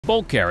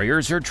Bulk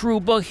carriers are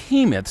true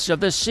behemoths of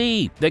the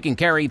sea. They can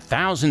carry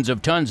thousands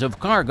of tons of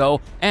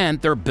cargo,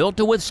 and they're built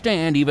to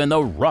withstand even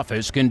the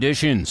roughest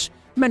conditions.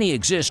 Many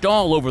exist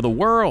all over the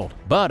world,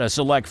 but a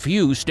select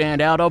few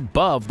stand out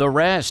above the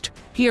rest.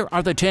 Here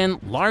are the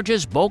 10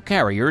 largest bulk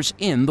carriers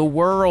in the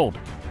world.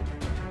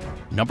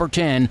 Number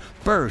 10.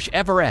 Burj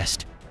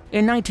Everest.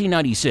 In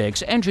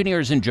 1996,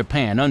 engineers in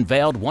Japan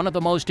unveiled one of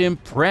the most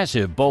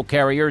impressive bulk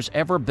carriers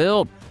ever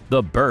built,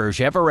 the Burj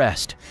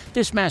Everest.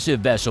 This massive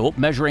vessel,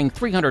 measuring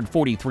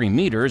 343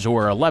 meters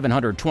or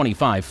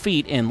 1,125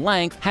 feet in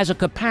length, has a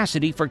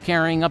capacity for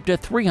carrying up to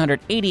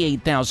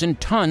 388,000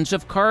 tons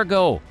of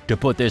cargo. To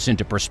put this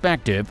into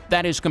perspective,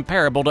 that is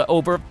comparable to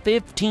over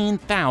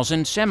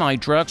 15,000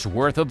 semi-trucks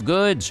worth of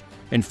goods.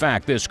 In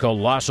fact, this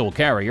colossal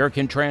carrier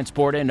can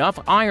transport enough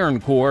iron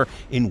ore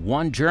in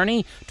one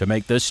journey to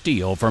make the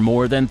steel for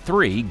more than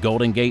 3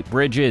 Golden Gate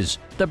bridges.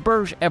 The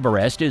Burj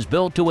Everest is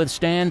built to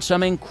withstand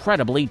some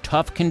incredibly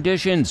tough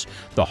conditions.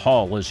 The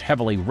hull is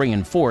heavily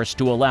reinforced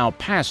to allow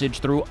passage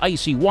through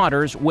icy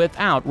waters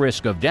without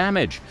risk of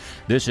damage.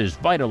 This is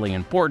vitally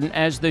important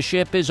as the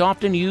ship is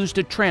often used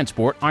to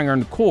transport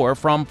iron ore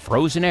from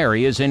frozen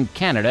areas in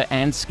Canada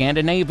and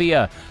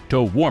Scandinavia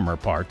to warmer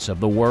parts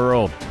of the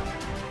world.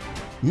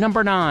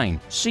 Number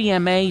 9.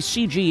 CMA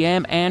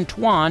CGM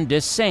Antoine de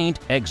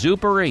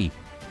Saint-Exupéry.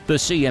 The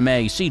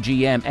CMA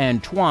CGM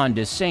Antoine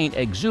de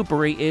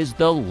Saint-Exupéry is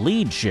the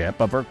lead ship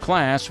of her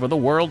class for the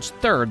world's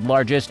 3rd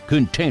largest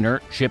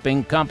container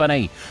shipping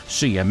company,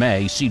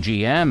 CMA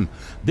CGM.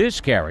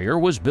 This carrier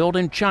was built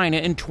in China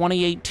in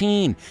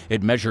 2018.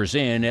 It measures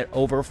in at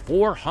over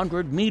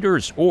 400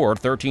 meters or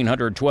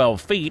 1,312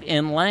 feet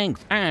in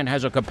length and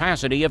has a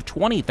capacity of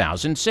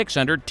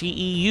 20,600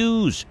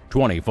 TEUs,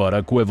 20-foot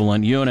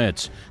equivalent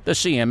units. The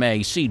CMA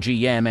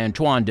CGM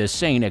Antoine de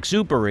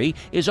Saint-Exupéry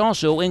is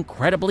also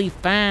incredibly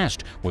fast,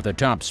 with a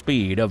top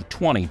speed of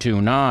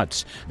 22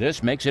 knots.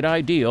 This makes it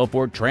ideal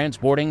for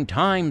transporting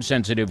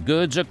time-sensitive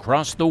goods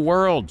across the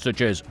world, such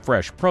as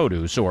fresh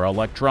produce or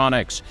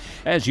electronics.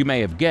 As you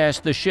may have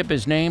guessed, the ship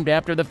is named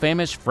after the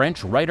famous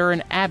French writer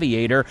and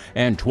aviator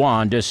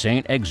Antoine de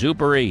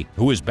Saint-Exupéry,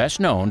 who is best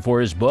known for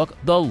his book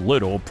The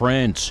Little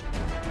Prince.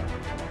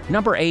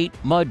 Number 8.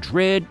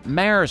 Madrid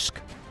Maersk.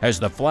 As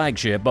the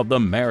flagship of the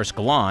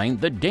Maersk Line,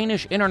 the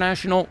Danish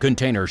international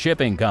container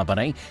shipping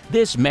company,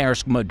 this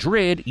Maersk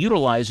Madrid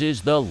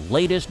utilizes the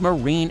latest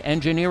marine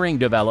engineering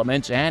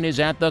developments and is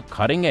at the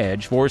cutting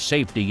edge for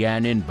safety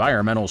and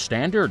environmental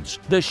standards.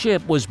 The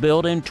ship was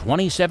built in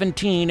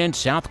 2017 in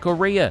South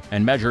Korea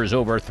and measures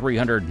over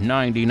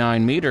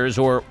 399 meters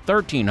or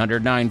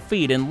 1,309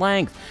 feet in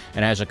length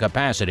and has a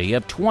capacity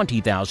of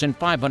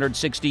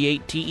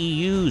 20,568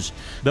 TEUs.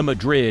 The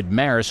Madrid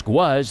Maersk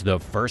was the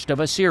first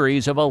of a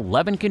series of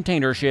 11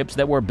 container ships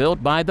that were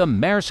built by the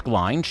Maersk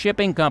Line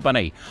Shipping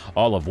Company,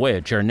 all of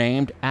which are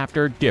named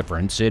after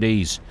different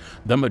cities.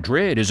 The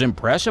Madrid is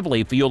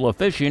impressively fuel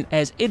efficient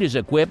as it is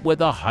equipped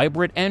with a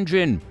hybrid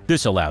engine.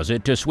 This allows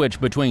it to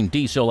switch between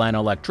diesel and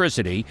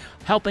electricity,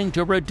 helping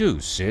to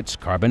reduce its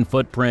carbon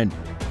footprint.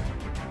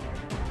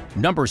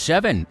 Number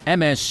 7.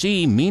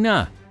 MSC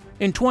Mina.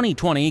 In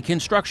 2020,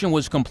 construction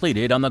was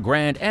completed on the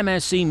Grand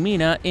MSC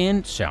Mina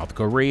in South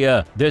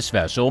Korea. This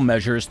vessel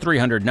measures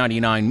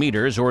 399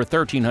 meters or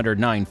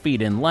 1,309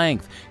 feet in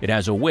length. It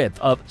has a width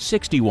of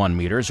 61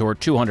 meters or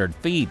 200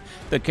 feet.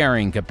 The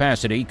carrying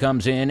capacity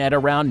comes in at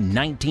around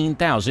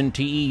 19,000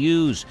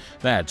 TEUs.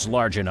 That's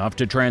large enough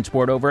to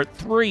transport over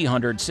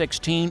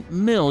 316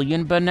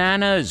 million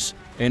bananas.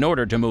 In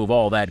order to move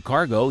all that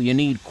cargo, you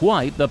need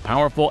quite the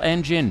powerful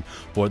engine.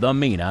 For the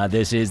Mina,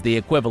 this is the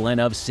equivalent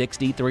of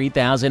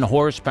 63,000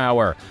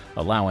 horsepower,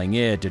 allowing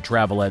it to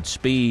travel at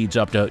speeds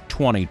up to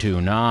 22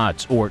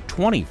 knots or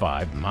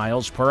 25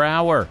 miles per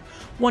hour.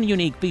 One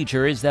unique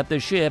feature is that the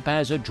ship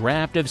has a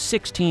draft of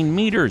 16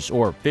 meters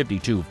or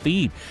 52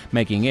 feet,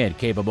 making it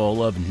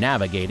capable of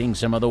navigating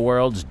some of the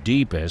world's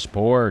deepest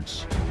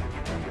ports.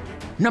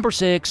 Number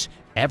 6.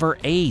 Ever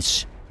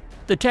Ace.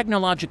 The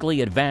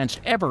technologically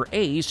advanced Ever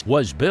Ace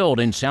was built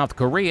in South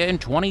Korea in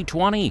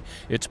 2020.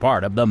 It's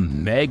part of the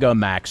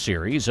Megamax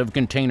series of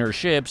container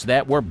ships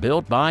that were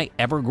built by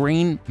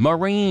Evergreen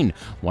Marine,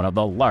 one of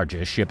the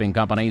largest shipping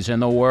companies in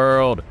the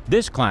world.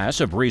 This class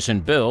of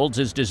recent builds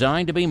is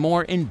designed to be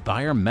more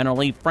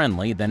environmentally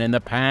friendly than in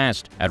the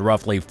past. At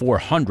roughly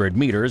 400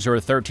 meters or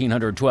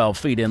 1,312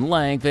 feet in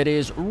length, it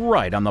is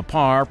right on the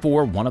par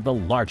for one of the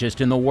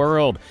largest in the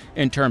world.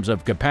 In terms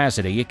of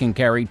capacity, it can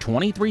carry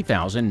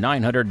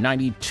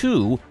 23,992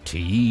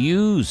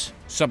 TEUs.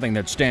 Something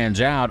that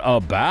stands out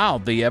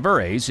about the Ever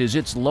Ace is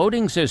its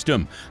loading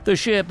system. The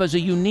ship has a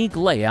unique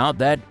layout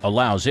that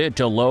allows it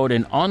to load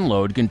and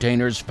unload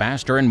containers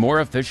faster and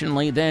more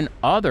efficiently than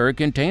other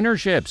container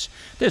ships.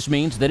 This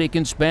means that it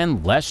can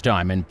spend less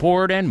time in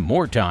port and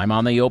more time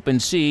on the open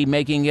sea,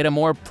 making it a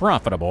more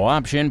profitable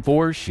option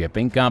for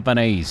shipping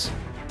companies.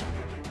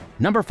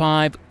 Number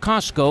 5.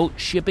 COSCO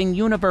Shipping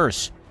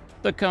Universe.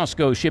 The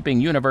COSCO Shipping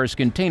Universe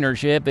container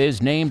ship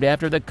is named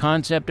after the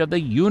concept of the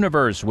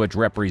universe, which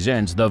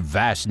represents the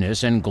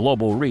vastness and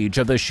global reach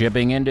of the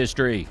shipping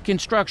industry.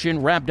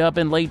 Construction wrapped up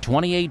in late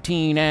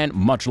 2018, and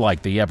much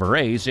like the Ever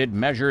Ace, it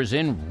measures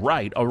in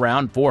right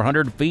around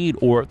 400 feet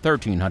or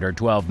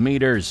 1,312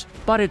 meters.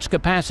 But its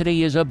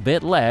capacity is a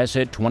bit less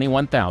at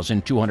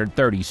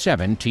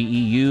 21,237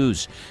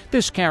 TEUs.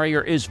 This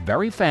carrier is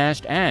very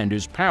fast and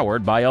is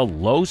powered by a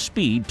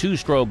low-speed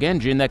two-stroke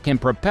engine that can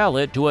propel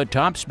it to a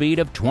top speed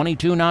of 22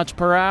 knots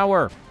per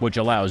hour, which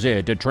allows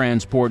it to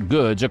transport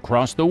goods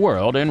across the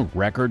world in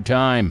record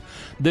time.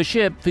 The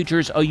ship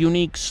features a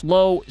unique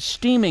slow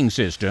steaming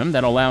system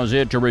that allows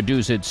it to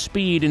reduce its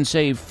speed and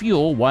save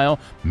fuel while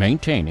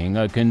maintaining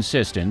a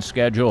consistent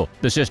schedule.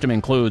 The system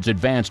includes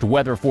advanced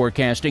weather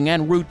forecasting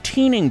and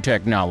routing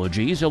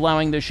technologies,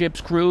 allowing the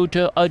ship's crew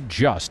to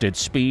adjust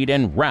its speed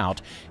and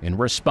route in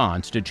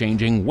response to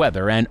changing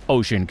weather and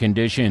ocean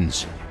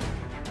conditions.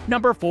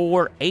 Number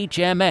 4.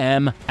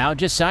 HMM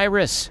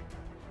Algeciras.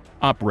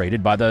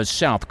 Operated by the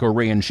South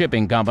Korean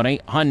shipping company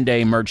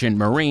Hyundai Merchant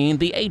Marine,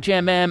 the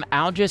HMM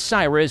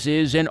Algeciras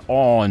is an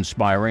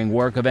awe-inspiring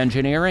work of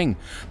engineering.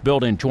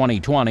 Built in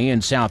 2020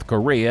 in South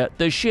Korea,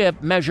 the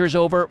ship measures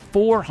over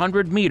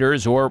 400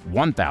 meters or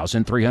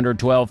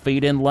 1,312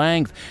 feet in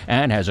length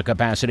and has a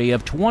capacity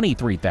of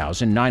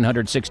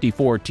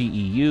 23,964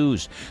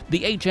 TEUs. The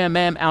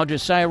HMM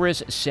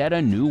Algeciras set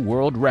a new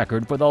world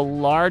record for the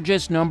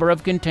largest number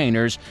of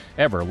containers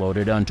ever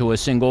loaded onto a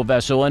single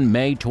vessel in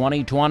May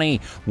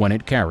 2020, when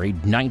it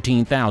carried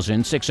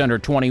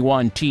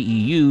 19,621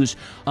 TEUs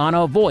on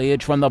a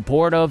voyage from the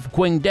port of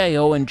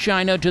Qingdao in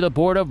China to the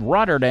port of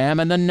Rotterdam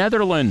in the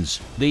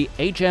Netherlands. The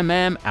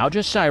HMM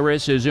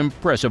Algeciras is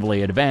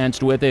impressively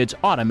advanced with its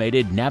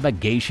automated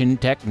navigation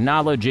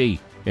technology.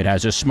 It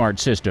has a smart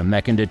system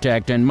that can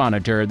detect and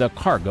monitor the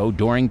cargo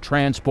during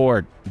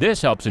transport.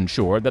 This helps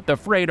ensure that the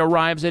freight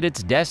arrives at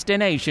its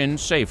destination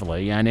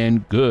safely and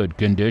in good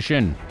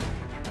condition.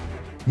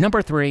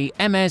 Number 3.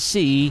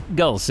 MSC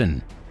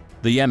Gulson.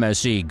 The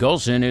MSC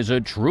Gulson is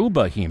a true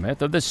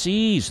behemoth of the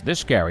seas.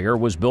 This carrier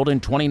was built in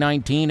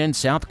 2019 in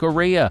South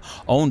Korea,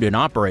 owned and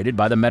operated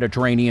by the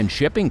Mediterranean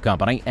shipping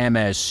company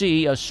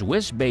MSC, a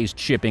Swiss-based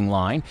shipping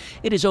line.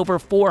 It is over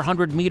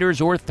 400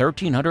 meters or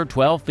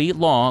 1,312 feet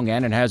long,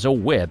 and it has a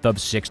width of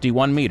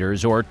 61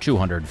 meters or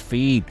 200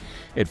 feet.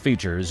 It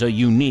features a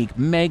unique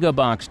mega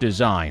box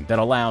design that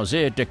allows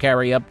it to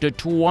carry up to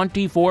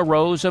 24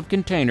 rows of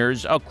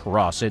containers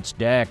across its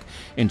deck,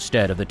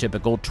 instead of the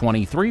typical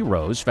 23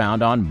 rows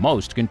found on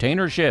most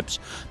container ships.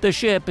 The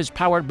ship is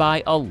powered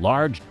by a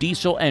large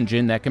diesel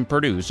engine that can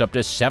produce up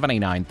to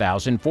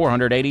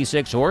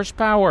 79,486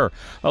 horsepower,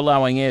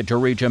 allowing it to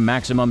reach a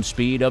maximum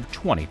speed of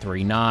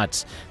 23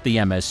 knots. The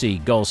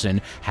MSC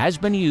Gulson has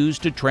been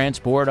used to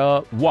transport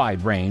a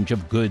wide range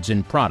of goods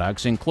and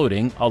products,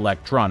 including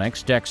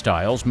electronics,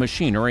 textiles,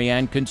 machinery,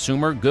 and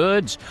consumer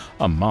goods,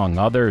 among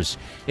others.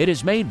 It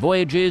has made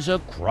voyages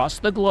across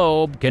the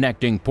globe,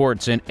 connecting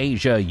ports in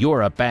Asia,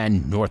 Europe,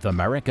 and North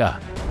America.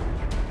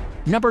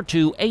 Number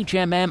 2.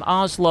 HMM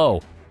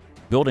Oslo.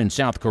 Built in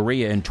South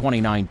Korea in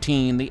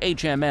 2019, the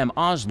HMM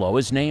Oslo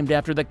is named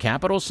after the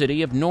capital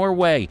city of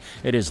Norway.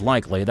 It is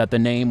likely that the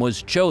name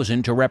was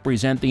chosen to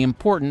represent the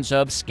importance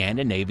of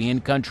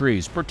Scandinavian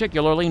countries,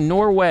 particularly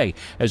Norway,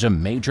 as a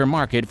major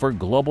market for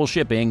global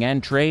shipping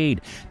and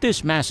trade.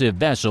 This massive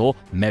vessel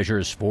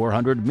measures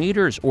 400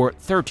 meters or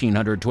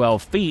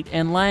 1,312 feet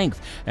in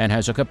length and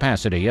has a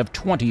capacity of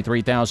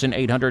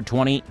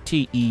 23,820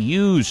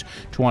 TEUs,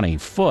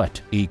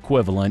 20-foot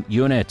equivalent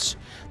units.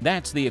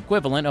 That's the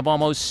equivalent of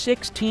almost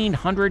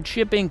 1,600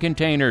 shipping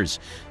containers.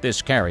 This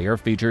carrier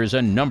features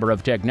a number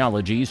of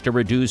technologies to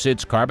reduce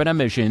its carbon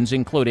emissions,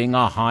 including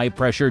a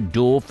high-pressure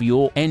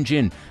dual-fuel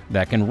engine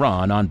that can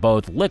run on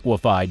both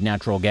liquefied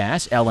natural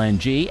gas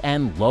 (LNG)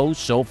 and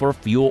low-sulfur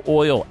fuel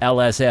oil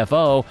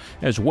 (LSFO),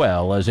 as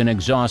well as an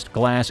exhaust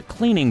gas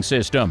cleaning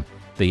system.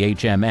 The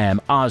HMM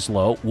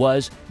Oslo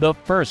was the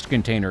first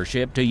container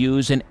ship to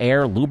use an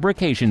air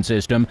lubrication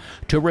system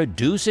to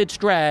reduce its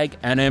drag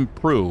and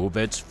improve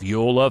its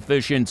fuel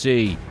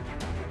efficiency.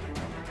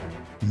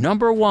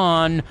 Number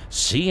 1.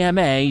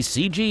 CMA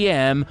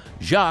CGM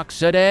Jacques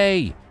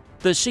Cadet.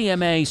 The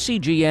CMA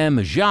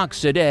CGM Jacques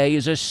Cadet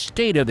is a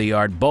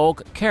state-of-the-art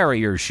bulk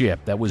carrier ship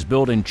that was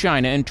built in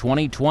China in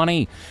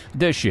 2020.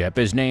 This ship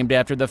is named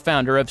after the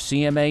founder of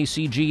CMA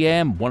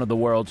CGM, one of the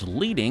world's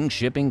leading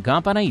shipping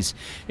companies.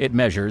 It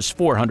measures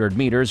 400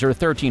 meters or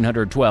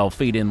 1,312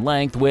 feet in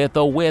length with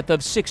a width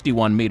of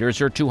 61 meters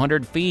or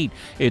 200 feet.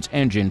 Its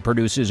engine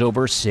produces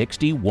over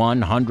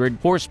 6,100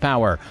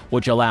 horsepower,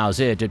 which allows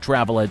it to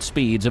travel at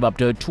speeds of up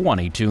to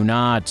 22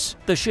 knots.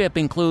 The ship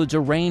includes a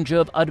range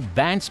of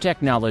advanced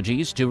technology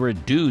technologies to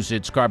reduce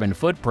its carbon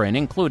footprint,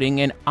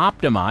 including an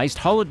optimized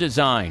hull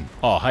design,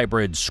 a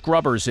hybrid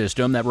scrubber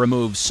system that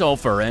removes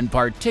sulfur and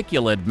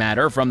particulate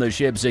matter from the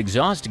ship's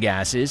exhaust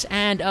gases,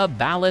 and a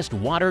ballast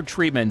water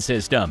treatment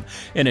system.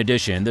 In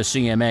addition, the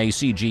CMA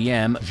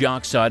CGM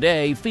Jacques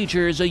Saudet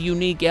features a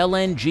unique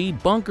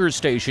LNG bunker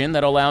station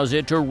that allows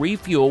it to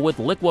refuel with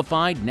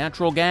liquefied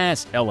natural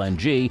gas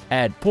 (LNG)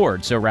 at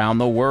ports around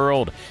the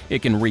world.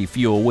 It can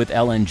refuel with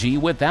LNG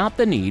without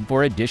the need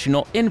for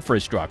additional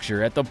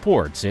infrastructure at the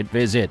ports it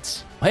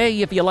visits.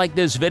 Hey, if you like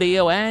this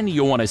video and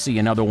you want to see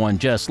another one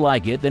just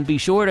like it, then be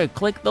sure to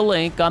click the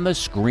link on the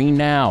screen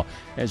now.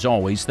 As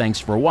always, thanks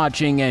for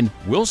watching, and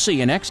we'll see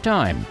you next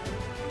time.